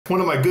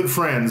one of my good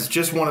friends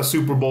just won a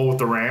Super Bowl with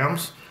the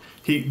Rams.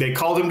 They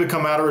called him to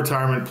come out of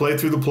retirement, play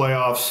through the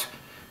playoffs,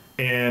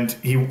 and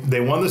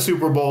they won the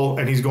Super Bowl,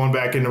 and he's going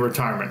back into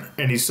retirement,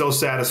 and he's so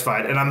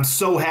satisfied. And I'm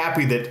so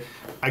happy that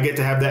I get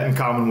to have that in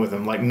common with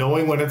him. Like,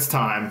 knowing when it's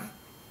time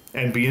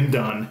and being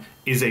done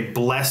is a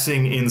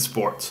blessing in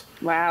sports.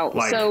 Wow.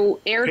 Like, so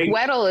Eric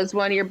Weddle is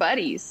one of your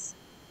buddies.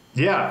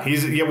 Yeah,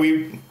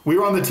 we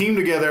were on the team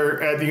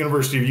together at the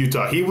University of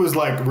Utah. He was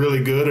like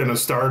really good and a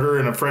starter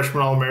and a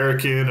freshman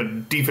All-American,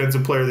 a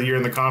defensive player of the year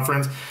in the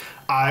conference.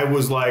 I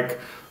was like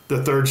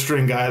the third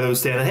string guy that was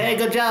standing, hey,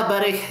 good job,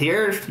 buddy.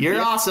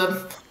 You're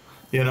awesome.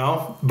 You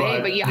know?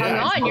 But you hung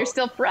on. You're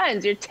still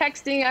friends. You're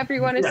texting after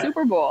you won a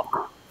Super Bowl.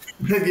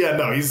 Yeah,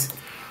 no,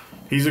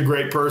 he's a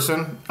great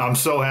person. I'm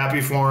so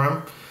happy for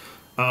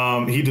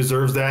him. He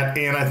deserves that,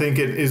 and I think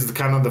it is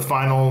kind of the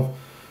final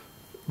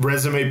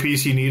resume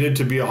piece he needed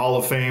to be a Hall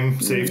of Fame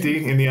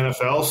safety in the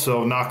NFL.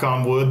 So knock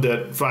on wood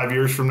that 5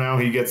 years from now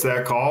he gets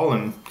that call,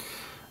 and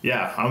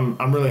yeah,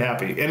 I'm really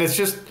happy. And it's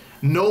just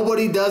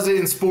nobody does it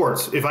in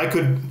sports. If I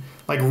could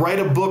like write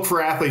a book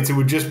for athletes, it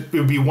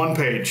would be one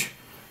page.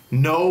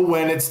 Know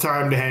when it's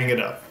time to hang it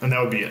up, and that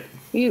would be it.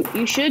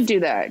 You should do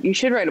that. You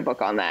should write a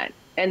book on that.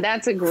 And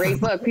that's a great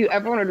book.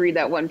 Everyone would read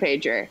that one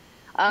pager.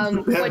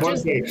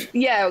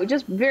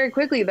 Just very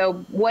quickly though,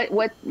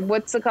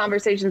 what's the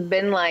conversations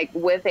been like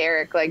with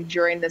Eric, like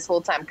during this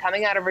whole time,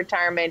 coming out of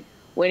retirement,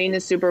 winning the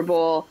Super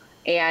Bowl,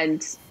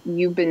 and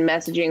you've been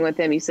messaging with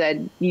him? You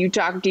said do you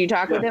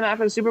talk with him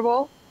after the Super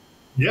Bowl?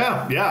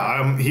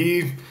 Yeah.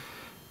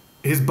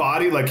 His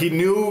body, like, he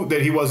knew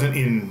that he wasn't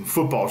in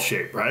football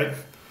shape, right?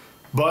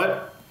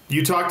 But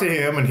you talk to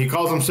him, and he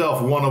calls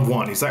himself one of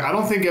one. He's like, I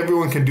don't think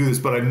everyone can do this,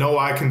 but I know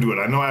I can do it.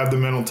 I know I have the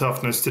mental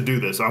toughness to do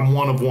this. I'm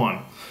one of one.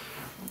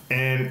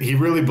 And he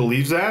really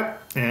believes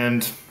that.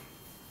 And,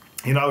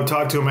 you know, I would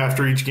talk to him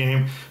after each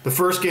game. The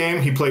first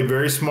game, he played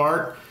very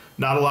smart.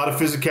 Not a lot of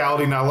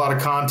physicality, not a lot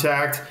of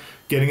contact,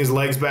 getting his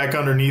legs back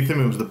underneath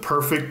him. It was the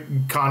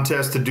perfect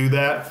contest to do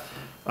that.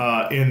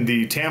 In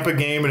the Tampa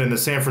game and in the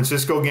San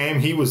Francisco game,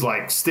 he was,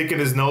 like, sticking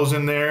his nose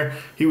in there.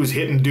 He was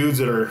hitting dudes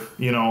that are,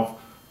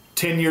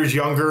 10 years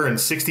younger and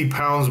 60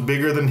 pounds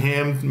bigger than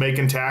him,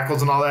 making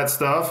tackles and all that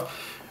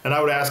stuff. And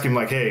I would ask him,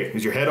 like, hey,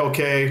 is your head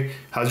okay?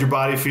 How's your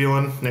body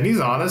feeling? And he's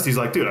honest. He's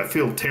like, dude, I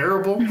feel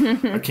terrible.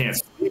 I can't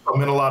sleep.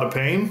 I'm in a lot of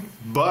pain.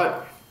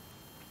 But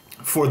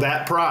for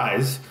that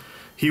prize,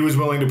 he was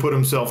willing to put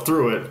himself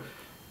through it.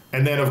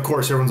 And then, of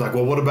course, everyone's like,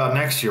 well, what about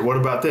next year? What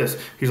about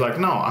this? He's like,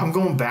 no, I'm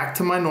going back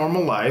to my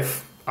normal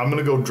life. I'm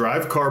going to go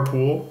drive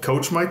carpool,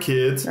 coach my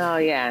kids. Oh,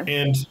 yeah.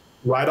 And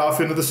ride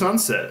off into the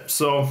sunset.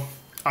 So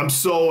I'm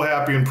so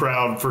happy and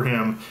proud for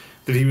him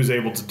that he was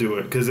able to do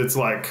it, because it's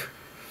like,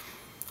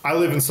 I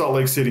live in Salt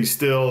Lake City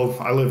still.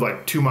 I live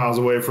like 2 miles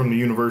away from the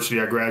university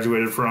I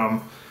graduated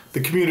from. The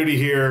community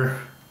here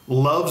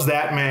loves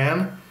that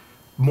man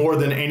more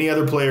than any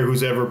other player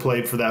who's ever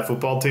played for that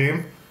football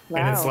team. Wow.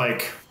 And it's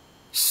like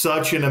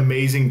such an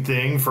amazing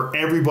thing for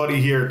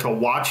everybody here to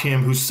watch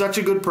him, who's such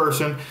a good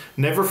person,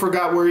 never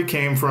forgot where he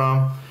came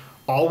from,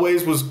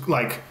 always was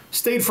like,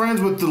 stayed friends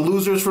with the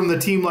losers from the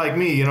team like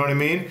me, you know what I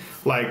mean?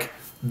 Like,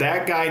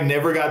 that guy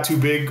never got too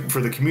big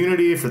for the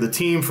community, for the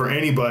team, for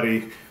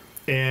anybody.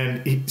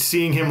 And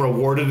seeing him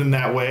rewarded in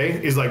that way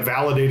is like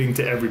validating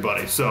to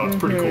everybody. So it's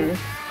pretty cool.